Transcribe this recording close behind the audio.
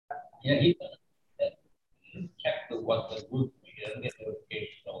Yeah, he doesn't check what the group. He doesn't get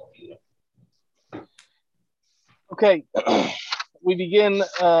notifications all either. Okay, we begin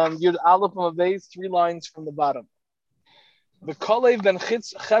Yud Aleph of base, 3 lines from the bottom. The Kalev ben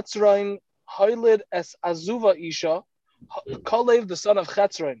Chetzrain Hoylid es Azuva Isha. Kalev, the son of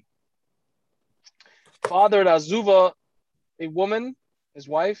Chetzrain, fathered Azuva, a woman, his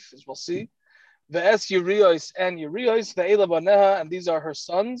wife, as we'll see. The es Urios and Urios, the Ela Baneha, and these are her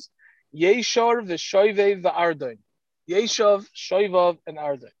sons. Yeshar, the Shoivev, the Ardain. Yeshav, Shoivav, and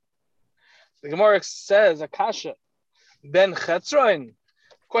Ardain. The Gemara says, Akasha, ben Chetzrain,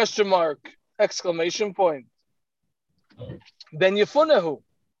 question mark, exclamation point. Ben Yefunahu,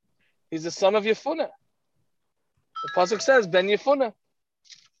 he's the son of Yefunah. The pasuk says Ben Yefunah.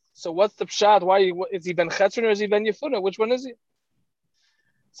 So what's the pshat? Why is he Ben Chetzron or is he Ben Yefunah? Which one is he?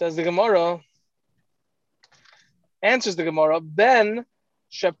 Says the Gemara. Answers the Gemara. Ben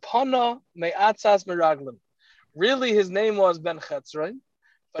Shepana Me'atzas Meraglim. Really, his name was Ben Chetzron,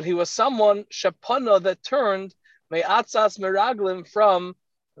 but he was someone Shepana that turned Me'atzas Meraglim from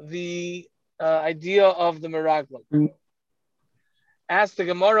the idea of the Meraglim. Asked the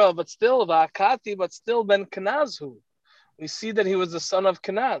Gemara, but still Ben Kenazhu. We see that he was the son of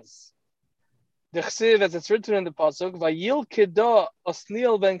Kenaz. The Chsiv, as it's written in the pasuk, Vayil Kedah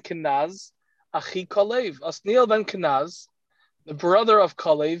Osniel ben Kenaz, Achi Kalev. Osniel ben Kenaz, the brother of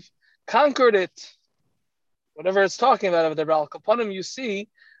Kalev, conquered it. Whatever it's talking about over there, Al Kaponim, you see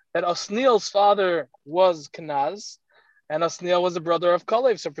that Osniel's father was Kenaz, and Osniel was the brother of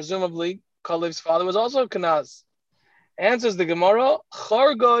Kalev. So presumably, Kalev's father was also Kenaz. Answers the Gemara,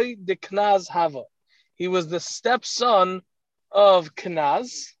 Chargoi de Kenaz Hava. He was the stepson of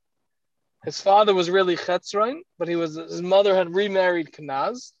Kenaz. His father was really Chetzrain, but his mother had remarried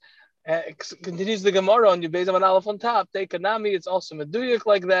Kenaz. Continues the Gemara on Yubezam and Aleph on top. Take Kanami, it's also Meduyak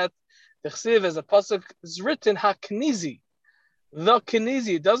like that. The Chsiv, as a pasuk is written, HaKenizi. The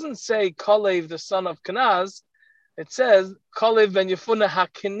Kenizi. It doesn't say Kalev, the son of Kenaz. It says Kalev ben Yefunah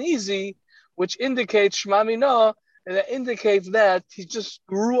HaKenizi, which indicates Shmamina, and that indicates that he just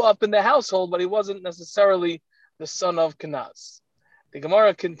grew up in the household, but he wasn't necessarily the son of Kenaz. The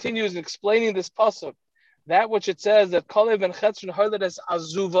Gemara continues explaining this pasuk, that which it says that Kalev ben Chetzron heard as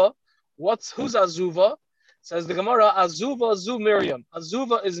Azuva. Who's Azuva? Says the Gemara, Azuva zu Miriam.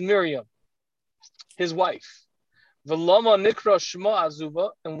 Azuva is Miriam, his wife. V'lama nikra shma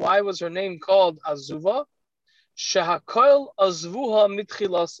Azuva, and why was her name called Azuva? Shehakoil azvuha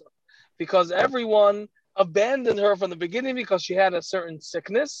mitchilasa, because everyone abandoned her from the beginning because she had a certain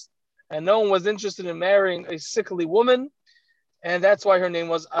sickness, and no one was interested in marrying a sickly woman, and that's why her name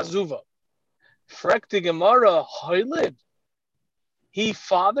was Azuva. Frekti Gemara Hoylid. He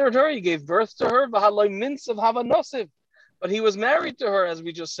fathered her, he gave birth to her, v'haloi mints of Havanosiv, but he was married to her, as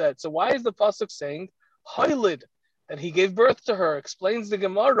we just said. So why is the pasuk saying Hoylid, that he gave birth to her? Explains the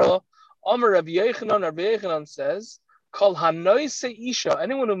Gemara. Omer Rabbi Yechanan says, Kol hanoise isha,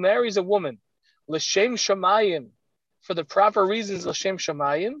 anyone who marries a woman, l'shem shamayim, for the proper reasons, l'shem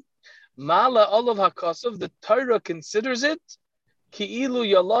shamayim, mala olav hakosov, the Torah considers it ki'ilu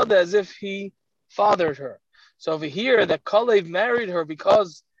yalada, as if he fathered her. So over here, that Kalev married her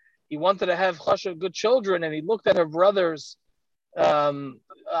because he wanted to have chashav good children, and he looked at her brothers,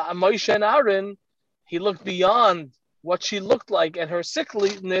 Moshe and Aaron. He looked beyond what she looked like and her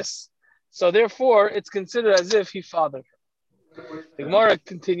sickliness. So therefore, it's considered as if he fathered her. The Gemara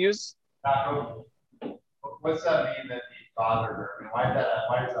continues. What's that mean that he fathered her? I mean, why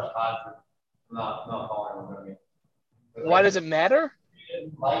is that positive? Not following what I mean. Why does it matter? You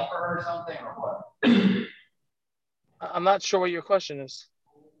didn't like her or something, or what? I'm not sure what your question is.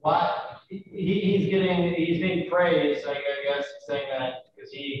 Why he's being praised, I guess, saying that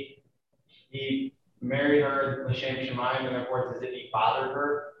because he married her l'shem shamayim, and therefore it's as if he fathered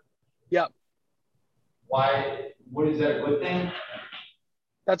her. Yeah. Why? What is that a good thing?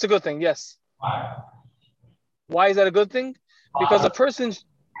 That's a good thing. Yes. Why? Why is that a good thing? Because a person.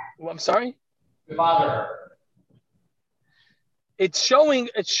 I'm sorry. Father her. It's showing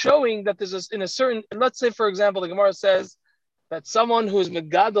that there's in a certain. Let's say, for example, the Gemara says that someone who is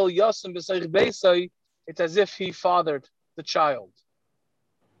megadol yosem b'seich beisai, it's as if he fathered the child.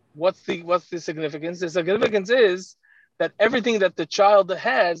 What's the significance? The significance is that everything that the child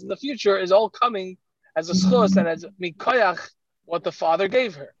has in the future is all coming as a schos and as mikoyach what the father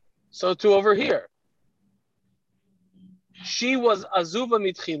gave her. So too over here, she was azuva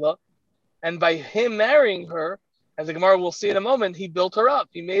mitchila, and by him marrying her, as the Gemara will see in a moment, he built her up.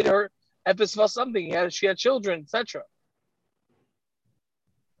 He made her episva something. She had children, etc.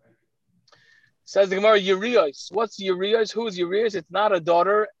 Says the Gemara, Urias. What's Urias? Who is Urias? It's not a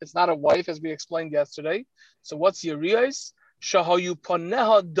daughter. It's not a wife, as we explained yesterday. So what's Urias? Shahayu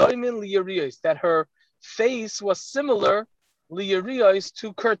paneha doimin liurias. That her face was similar liurias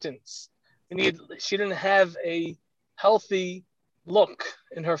to curtains. She didn't have a healthy look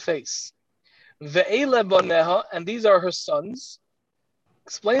in her face. Ve'ele baneha, and these are her sons.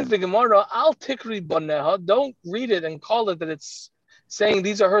 Explains the Gemara, al tikri baneha. Don't read it and call it that it's saying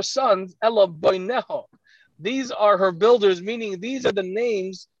these are her sons. Ella boineha. These are her builders, meaning these are the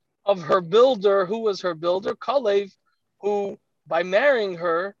names of her builder. Who was her builder? Kalev, who by marrying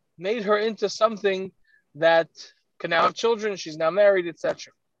her made her into something that can now have children. She's now married,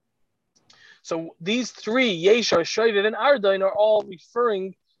 etc. So these three, Yeshar, Shoivid, and Ardain, are all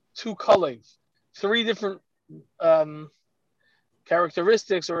referring to Kalev. Three different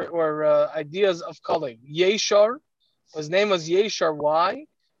characteristics or ideas of Kalev. Yeshar, his name was Yeshar. Why?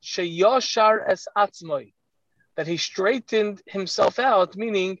 Sheyashar es atzmai, that he straightened himself out,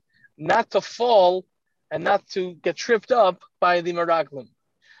 meaning not to fall and not to get tripped up by the Meraglim.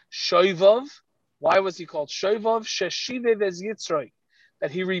 Shoivav, why was he called Shoivav? Sheshivev es Yitzray,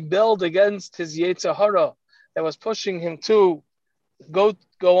 that he rebelled against his Yetzer Hara that was pushing him to go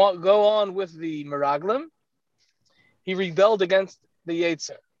on with the Meraglim. He rebelled against the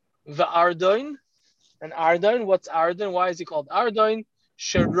Yetzer. V'Ardoin, and Ardoin, what's Ardoin? Why is he called Ardoin?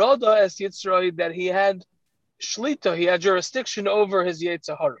 Sheroda es Yitzray, that he had Shlita, he had jurisdiction over his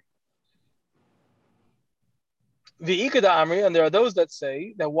Yetzer Hara. The Ikeda Amri, and there are those that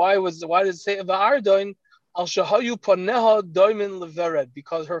say that why does it say Va'ardoin al shahayu paneha doimin levered,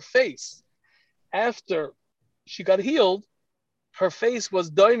 because her face, after she got healed, her face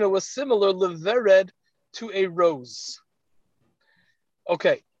was similar levered to a rose.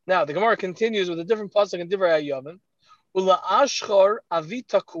 Okay, now the Gemara continues with a different pasuk in Divrei HaYavim. Ula Ashchar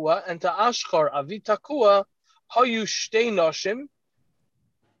avitakua, and to Ashchar avitakua hayu shtei noshim.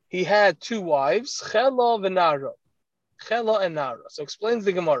 He had two wives, Chela v'Nara. Chela and Nara. So explains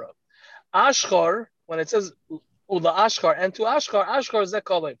the Gemara. Ashchar, when it says Ula Ashchar, and to Ashchar, Ashchar is that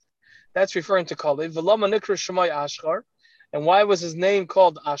Kalev. That's referring to Kalev. V'lama nikra shemai Ashchar. And why was his name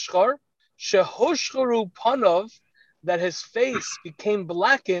called Ashchar? Shehushcharu panav, that his face became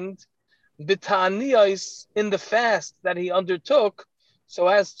blackened, b'ta'aniyos, in the fast that he undertook, so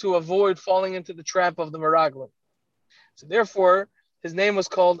as to avoid falling into the trap of the Meraglim. So therefore, his name was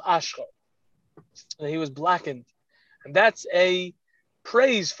called Ashchar. And he was blackened. And that's a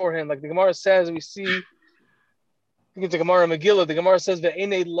praise for him. Like the Gemara says, we see, I think it's the Gemara Megillah, the Gemara says that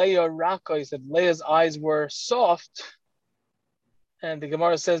Ve'enei Leah Raka, he said Leah's eyes were soft. And the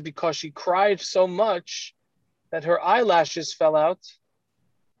Gemara says because she cried so much that her eyelashes fell out.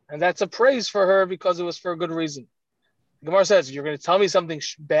 And that's a praise for her because it was for a good reason. The Gemara says, you're going to tell me something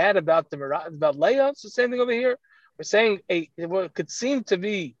bad about Leah? It's the same thing over here. We're saying it could seem to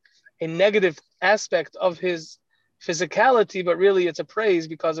be a negative aspect of his physicality, but really it's a praise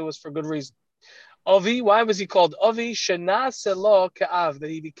because it was for good reason. Avi, why was he called Avi? Shana Selo Ka'av, that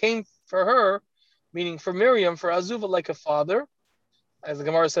he became for her, meaning for Miriam, for Azuva, like a father, as the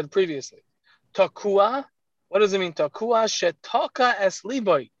Gemara said previously. Takua, what does it mean? Takua Shetaka es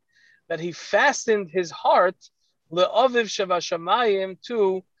liboy, that he fastened his heart le'aviv shevashamayim,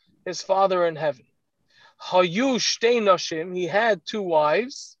 to his father in heaven. Hayu shtei noshim, he had two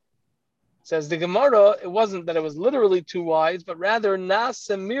wives. Says the Gemara, it wasn't that it was literally two wives, but rather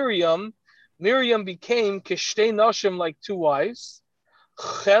Nasa Miriam became kishtei noshim, like two wives.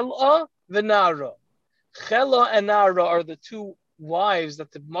 Chela v'Nara. Chela and Nara are the two wives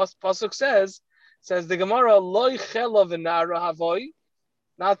that the pasuk says the Gemara, loy Chela v'Nara havoy.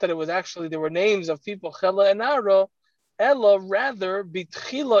 Not that it was actually, there were names of people, Chela and Nara. Ella, rather,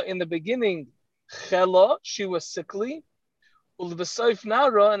 bitchila, in the beginning, Chela, she was sickly. Ulbasayf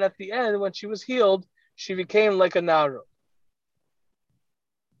Nara, and at the end, when she was healed, she became like a Nara,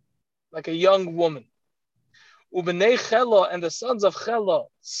 like a young woman. Ubenei Chela, and the sons of Chela,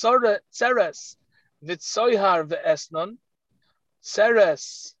 Tzeres, Vitzoyhar ve'Esnon.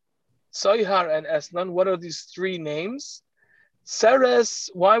 Tzeres, Tzoyhar, and Esnon. What are these three names? Tzeres,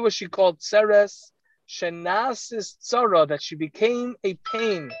 why was she called Tzeres? Shenasis Tzara, that she became a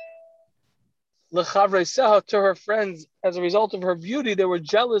pain. L'chavreiseha, to her friends, as a result of her beauty. They were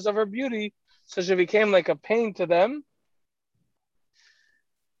jealous of her beauty, so she became like a pain to them.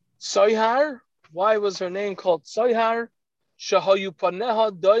 Tzoyhar, why was her name called Tzoyhar? Shahayu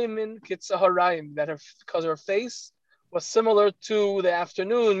paneha doimin kitzaharayim, that because her face was similar to the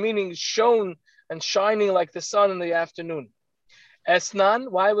afternoon, meaning shone and shining like the sun in the afternoon. Esnan,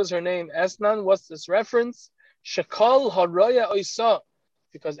 why was her name Esnan? What's this reference? Shekal haraya oisa,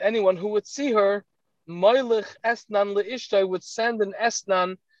 because anyone who would see her Moilich Esnan leishtai would send an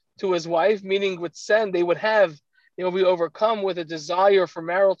Esnan to his wife, meaning they would be overcome with a desire for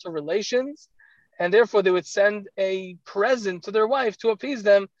marital relations, and therefore they would send a present to their wife to appease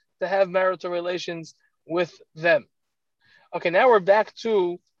them to have marital relations with them. Okay, now we're back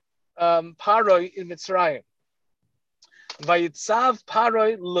to Paroi in Mitzrayim. Vayitzav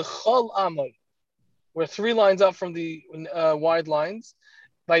Paroi l'chol Amoy. We're 3 lines up from the wide lines.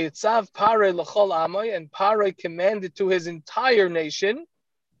 Vayitzav Paroi l'chol Amoy, and Paroi commanded to his entire nation,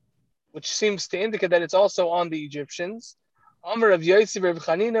 which seems to indicate that it's also on the Egyptians. Amar Rav Yosef Rav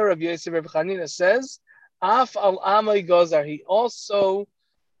Chanina says, Af al Amoy Gozar. He also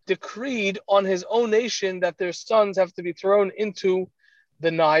decreed on his own nation that their sons have to be thrown into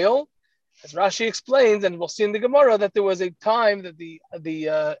the Nile. As Rashi explains, and we'll see in the Gemara, that there was a time that the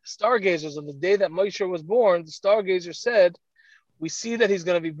stargazers, on the day that Moshe was born, the stargazer said, we see that he's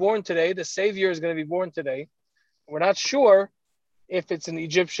going to be born today, the Savior is going to be born today. We're not sure if it's an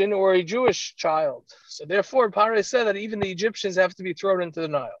Egyptian or a Jewish child. So therefore, Paroi said that even the Egyptians have to be thrown into the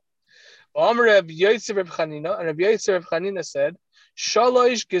Nile. Amar Rav Yosef Rav Chanina, and Rav Yosef Rav Chanina said,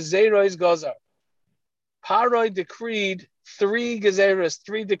 Shalosh Gezeros Gozar. Paroi decreed 3 Gezeros,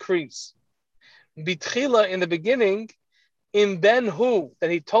 3 decrees. Bitchila, in the beginning, in Ben Hu, that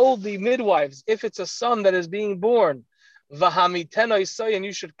he told the midwives, if it's a son that is being born, Vahamiteno Isai, and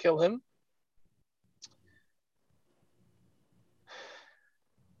you should kill him.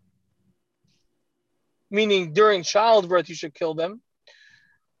 Meaning during childbirth you should kill them.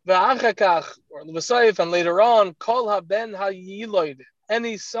 V'achakach, or l'v'sayif, and later on, kol haben hayiloid,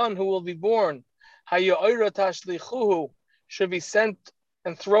 any son who will be born, hayoira tashlichuhu, should be sent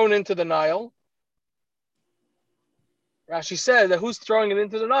and thrown into the Nile. Rashi said that who's throwing it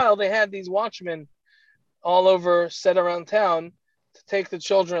into the Nile? They had these watchmen all over, set around town, to take the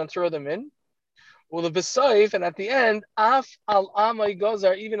children and throw them in. Well, the B'sayif, and at the end, Af al Amay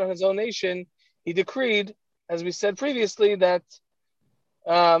Gozar, even on his own nation, he decreed, as we said previously, that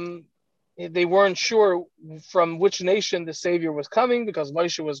they weren't sure from which nation the Savior was coming, because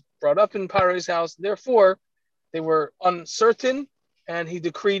Moshe was brought up in Paro's house. Therefore, they were uncertain, and he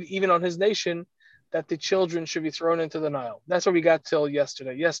decreed even on his nation that the children should be thrown into the Nile. That's what we got till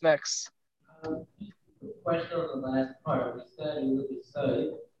yesterday. Yes, Max? Question on the last part. We said you would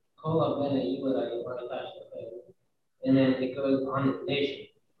decide, and then it goes on his nation.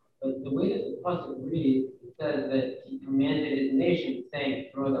 But the way that the pasuk reads, it says that he commanded his nation, saying,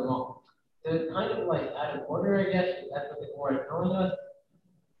 throw them all. So it's kind of like out of order, I guess. That's what the Torah is telling us.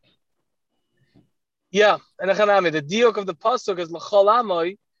 Yeah, and the diok of the pasuk is l'chol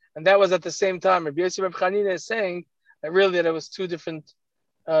amoy, and that was at the same time. Rabbi Yosef Reb Chanina is saying that really that it was 2 different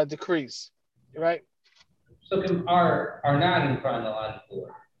decrees. You're right? So are not in chronological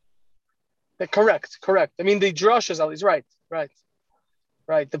order. Correct. I mean, the drashas, he's right.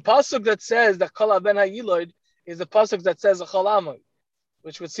 The pasuk that says that kol ben hayiloid is the pasuk that says l'chol amoy,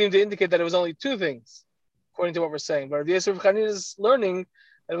 which would seem to indicate that it was only 2 things, according to what we're saying. But Rabbi Yosef Reb Chanina is learning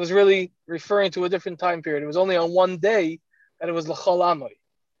that it was really referring to a different time period. It was only on one day that it was l'chol amoy,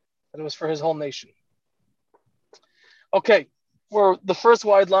 that it was for his whole nation. Okay, we're the first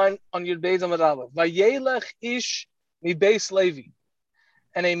wide line on Yud Beis Amud Aleph. Vayelech ish mi beis Levi,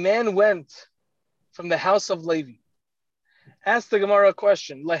 and a man went from the house of Levi. Ask the Gemara a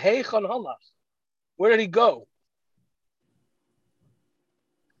question. Leheichon halach, where did he go?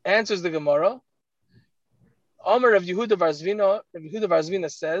 Answers the Gemara. Omer of Yehuda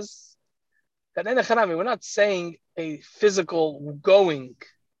Varzvina says that we're not saying a physical going.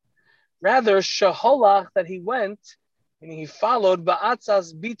 Rather, shaholach, that he went, meaning he followed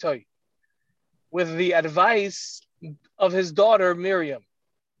ba'atzas bitoy, with the advice of his daughter Miriam.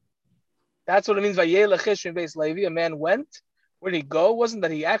 That's what it means. Vayelech ish mi beis Levi. A man went. Where did he go? It wasn't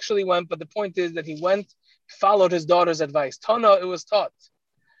that he actually went, but the point is that he went, followed his daughter's advice. Tana, it was taught.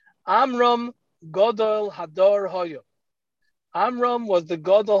 Amram Godol Hadar Hoyo. Amram was the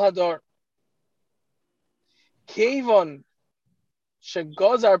Godol Hadar. Kevon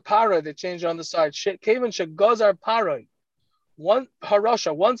Shegozar Paroi, they changed on the side. Kevon Shegozar Paroi. Once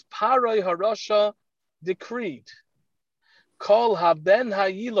Paroi Harasha decreed, Kol haben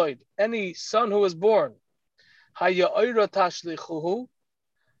hayiloid, any son who was born, hayoira tashlichuhu,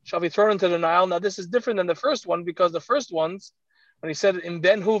 shall be thrown into the Nile. Now this is different than the first one, because the first ones, when he said in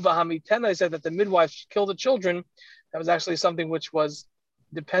Ben Hu vahamitena, he said that the midwife should kill the children. That was actually something which was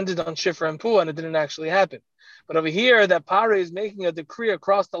dependent on Shifra and Pua, and it didn't actually happen. But over here, that Paroi is making a decree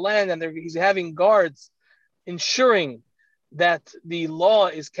across the land, and he's having guards ensuring that the law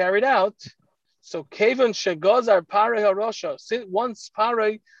is carried out. So Kavan Shegazar Pare Harosha. Once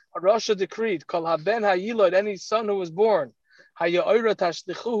Pare Harosha decreed, Kol Haben Hayilod, any son who was born, Hayaoira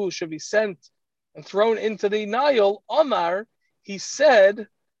Tashlichuhu should be sent and thrown into the Nile. Omar, he said,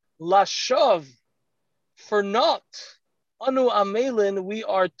 Lashav, for naught. Anu Amelin, we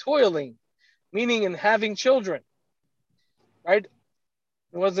are toiling, meaning in having children. Right?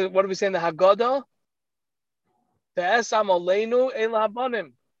 What do we say in the Haggadah? The Esam Aleinu El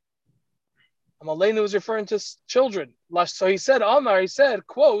Habanim. Amalenu is referring to children. So he said, Omar, he said,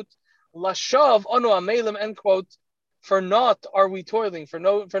 quote, Lashav Anu Amelim, end quote, for naught are we toiling, for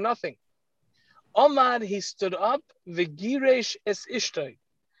nothing. Omar, he stood up, Vigiresh es Ishtay,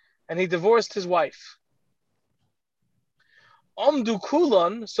 and he divorced his wife. Omdu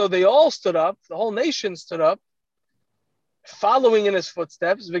Kulan, so they all stood up, the whole nation stood up, following in his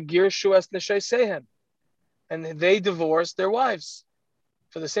footsteps, Vigirshu es Neshai Sehen, and they divorced their wives.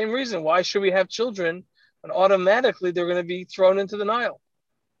 For the same reason, why should we have children when automatically they're going to be thrown into the Nile?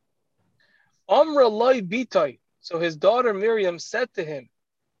 Amra loy bitay. So his daughter Miriam said to him,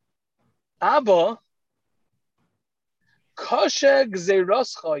 Abba, kashe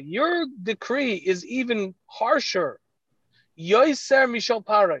gzeirascha, your decree is even harsher. Yoiser mishal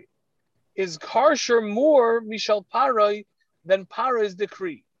parai, is harsher, more mishal parai than Parai's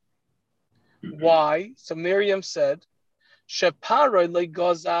decree. Why? So Miriam said, Sheparai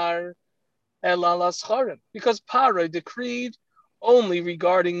legazar el alascharim, because Parai decreed only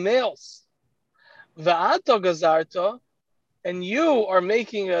regarding males. Va'ata gazarta, and you are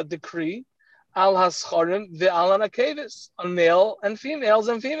making a decree al hascharim ve'al anakevis, on male and females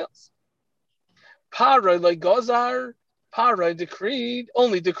and females. Parai legazar, Parai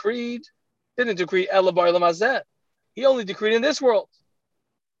didn't decree elabar lamazeh. He only decreed in this world,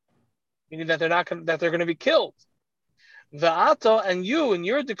 meaning that they're going to be killed. Va'ata, and you, in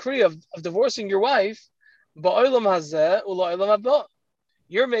your decree of divorcing your wife, ba'olam hazeh ula olam haba,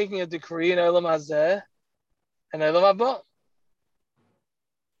 you're making a decree in olam hazeh and olam haba.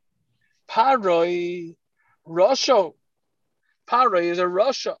 Paroi Rosho, Paroi is a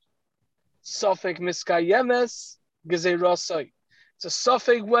Rosha. Safek miskayemes gezerasai. It's a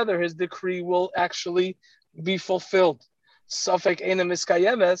suffix whether his decree will actually be fulfilled. Safek ena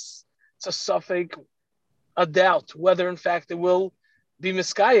miskayemes. It's a suffix, a doubt whether in fact it will be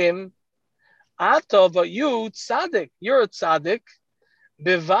miskayim. Ata, but you tzaddik, you're a tzaddik.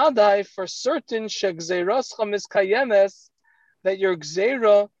 Bevadai, for certain shegzeirascha miskayemes, that your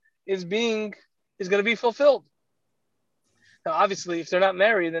gzeira is going to be fulfilled. Now, obviously, if they're not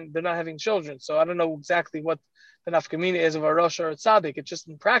married, then they're not having children. So I don't know exactly what the nafkamina is of a Rosh or a tzaddik. It's just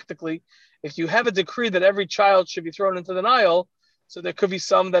practically, if you have a decree that every child should be thrown into the Nile, so there could be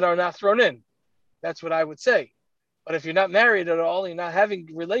some that are not thrown in. That's what I would say. But if you're not married at all, you're not having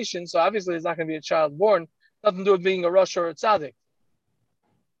relations, so obviously there's not going to be a child born. Nothing to do with being a Rosh or a tzaddik.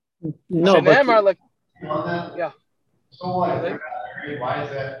 No, but like, yeah. So what? If they're not married, why is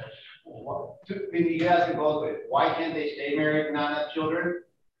that? You ask it both ways. Why can't they stay married and not have children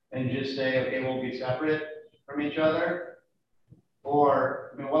and just say, okay, we'll be separate from each other?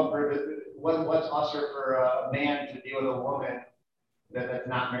 Or, I mean, what's usher for a man to deal with a woman that's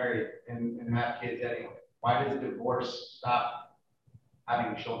not married and have kids anyway? Why does divorce stop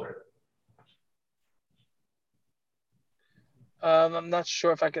having children? I'm not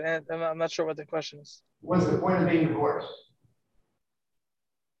sure if I can answer. I'm not sure what the question is. What's the point of being divorced?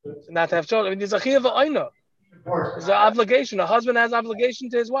 Not to have children. I mean, there's a chiyuv ha'oina. There's an obligation. A husband has obligation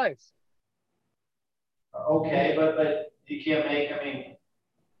to his wife. Okay, but you can't make, I mean,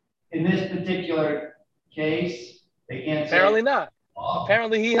 in this particular case, they can't say. Apparently not. Oh.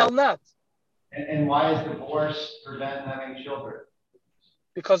 Apparently he held not. And why is divorce prevent having children?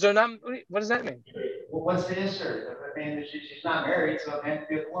 Because they're not, what does that mean? Well, what's the insert? I mean, she's not married, so it has to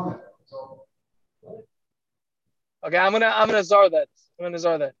be a woman. So. Okay, I'm gonna zar that.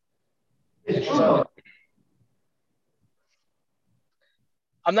 It's true.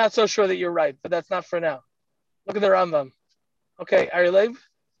 I'm not so sure that you're right, but that's not for now. Look at the Rambam. Okay, Arilev?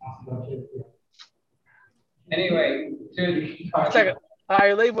 Anyway, a second.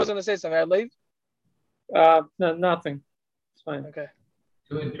 Arilev was going to say something. Arilev? No, nothing. It's fine. Okay.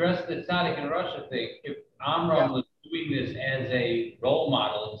 To address the tzaddik and Russia thing, if Amram was doing this as a role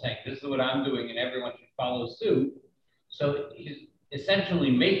model and saying, this is what I'm doing and everyone should follow suit, so he's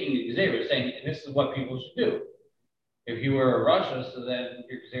essentially making a gzeira, saying, and this is what people should do. If you were a Russia, so then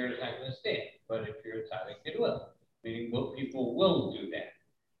your gzeira is not going to stand. But if you're a tzaddik, it will. Meaning people will do that.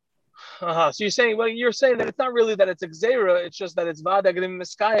 So you're saying that it's not really that it's a gzeira, it's just that it's vada gdim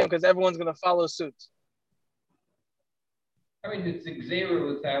miskayim because everyone's going to follow suit. I mean, it's Xavier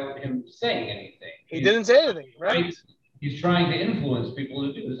without him saying anything. He didn't say anything, right? He's trying to influence people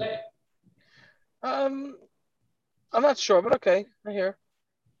to do the same. I'm not sure, but okay, I hear.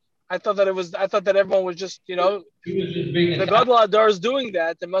 I thought that everyone was just, He was just being the Gadol Adar is doing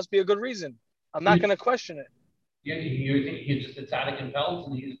that. There must be a good reason. I'm not going to question it. Yeah, he's just a tzaddik in pelts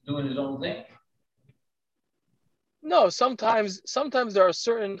and he's doing his own thing. No, sometimes there are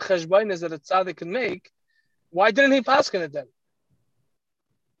certain cheshbainas that a tzaddik can make. Why didn't he paskin it then?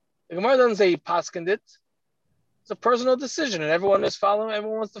 The Gemara doesn't say he paskined it. It's a personal decision, and everyone wants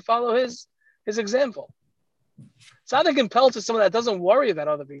to follow his example. Tzaddik in pelts is someone that doesn't worry about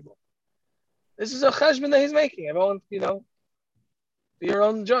other people. This is a cheshbon that he's making. Everyone, be your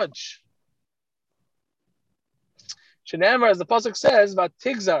own judge. Shenamar, as the pasuk says, about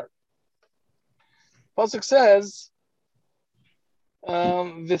Tigzar. Pasuk says,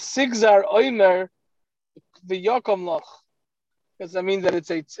 the Sigzar Oimer, the Yakom Loch. Because that means that if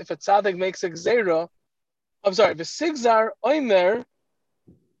a tzaddik makes a gzeira, I'm sorry, the Sigzar Oimer,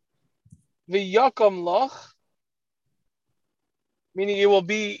 the Yakom Loch, meaning it will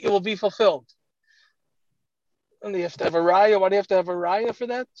be fulfilled. And you have to have a raya. Why do you have to have a raya for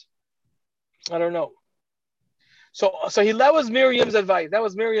that? I don't know. So that was Miriam's advice. That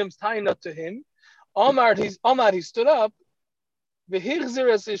was Miriam's tying up to him. Omar, he stood up,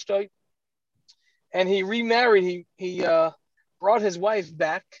 and he remarried. He brought his wife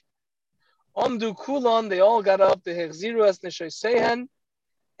back. Omdu kulon, they all got up. The hechziras neshoisehen,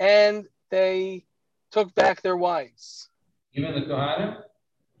 and they took back their wives. Even the Kohanim?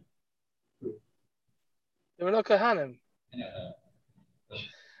 There were no Kohanim. Yeah.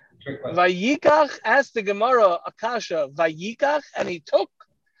 Vayikach asked the Gemara Akasha, Vayikach, and he took.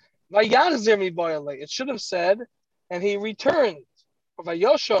 Vayachzir mi boyale. It should have said, and he returned. Or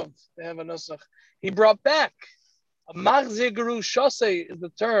Vayoshav, they have a nusach. He brought back. A machzir geru shosei is the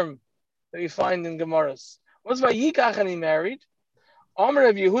term that you find in Gemaras. What's Vayikach, and he married? Amr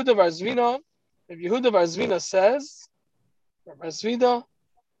of Yehuda bar Zvina. If Yehuda bar Zvina says, bar Zvina,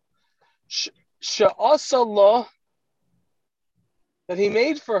 Sha'asallah, that he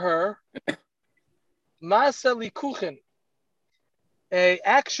made for her Masa likuchen,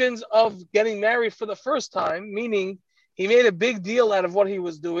 actions of getting married for the first time, meaning he made a big deal out of what he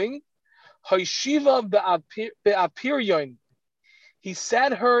was doing. Hoishiva be'apiryon, he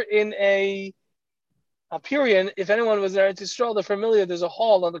sat her in a apiryon. If anyone was there in Yisrael, they're familiar. There's a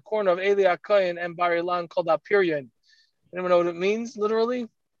hall on the corner of Eli HaKohen and Bar Ilan called apiryon. Anyone know what it means literally?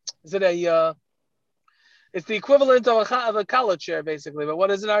 Is it it's the equivalent of a college chair, basically. But what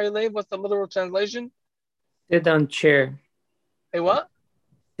is it, Ari Leib? What's the literal translation? Sit-down chair. A what?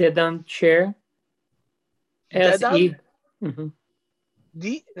 Sit-down chair. S-E. Mm-hmm.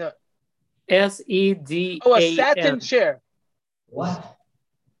 S-E-D-A-N. Oh, a satin chair. What?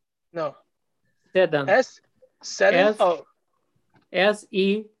 No. Sedan. Sedan? Oh.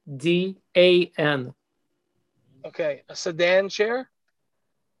 S-E-D-A-N. Okay. A sedan chair?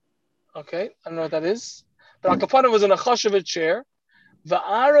 Okay. I don't know what that is. But Al-Kapana was in a chashavit chair.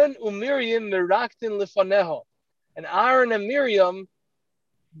 Va'aron u'Miriam miraktin lifaneho. And Aaron and Miriam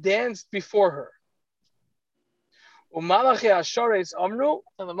danced before her. U'Malachi Ashares amru.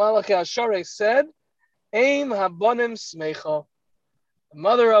 And the Malachi Ashares said, Eim habonim smecha. The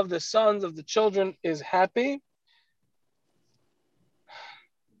mother of the sons of the children is happy.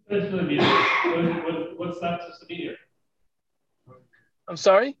 What's that supposed to be here? I'm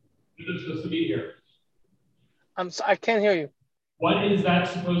sorry? What's it supposed to be here? I can't hear you. What is that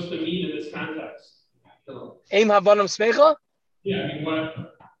supposed to mean in this context? Eim habonim smecha? Yeah, I mean, why?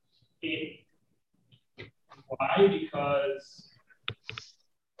 Because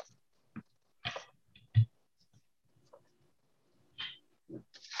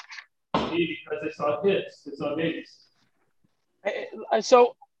they saw kids, they saw babies.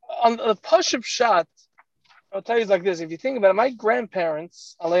 So on the Pashup shot, I'll tell you like this: if you think about it, my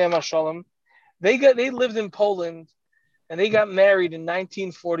grandparents, Aleichem Hashalom, they lived in Poland, and they got married in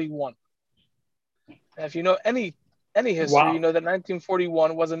 1941. And if you know any history, wow, you know that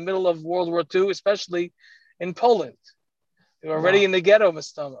 1941 was the middle of World War II, especially in Poland. They were already in the ghetto,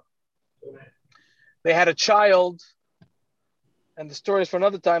 Mistama. They had a child, and the story is for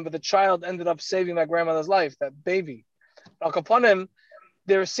another time, but the child ended up saving my grandmother's life, that baby. Al Kaponim,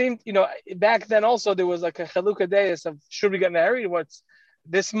 there seemed, back then also there was like a chalukah deis of should we get married? What's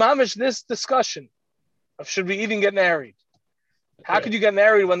this mamish, this discussion of should we even get married? How could you get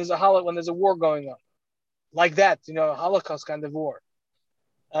married when there's a war going on? Like that, a Holocaust kind of war.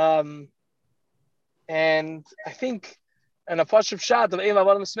 And I think an Apashim Pshat of Eim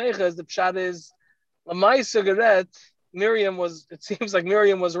Avadim Smecha is the Pshat is Lamai Sigaret it seems like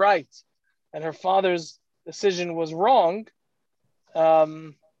Miriam was right, and her father's decision was wrong.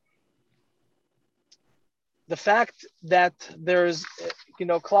 The fact that there's,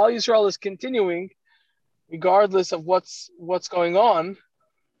 Klal Yisrael is continuing, regardless of what's going on,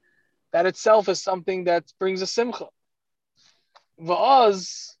 that itself is something that brings a simcha.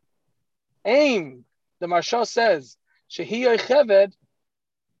 Va'az, aim, the Marsha says, shehi yocheved,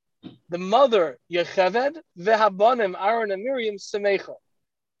 the mother Yocheved, vehabanim, Aaron and Miriam, semecha.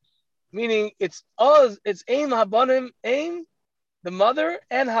 Meaning it's aim habanim, aim, the mother,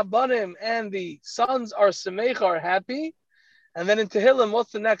 and habanim, and the sons are semecha, are happy. And then in Tehillim,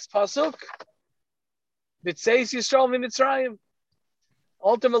 what's the next pasuk? B'tzeis Yisrael miMitzrayim.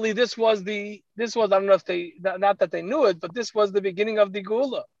 Ultimately, this was I don't know if not that they knew it, but this was the beginning of the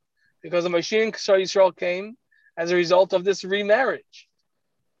Geula, because the Mashiach Yisrael came as a result of this remarriage.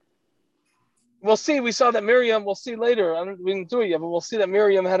 We'll see. We saw that Miriam. We'll see later. We didn't do it yet, but we'll see that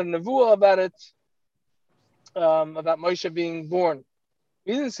Miriam had a nevuah about it, about Moshe being born.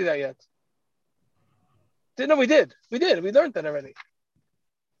 We didn't see that yet. No, we did. We learned that already.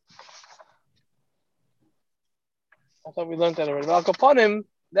 I thought we learned that already. But upon him,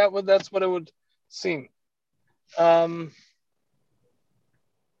 that's what it would seem.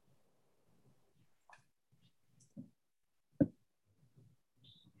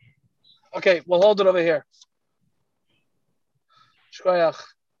 Okay, we'll hold it over here.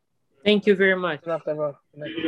 Thank you very much.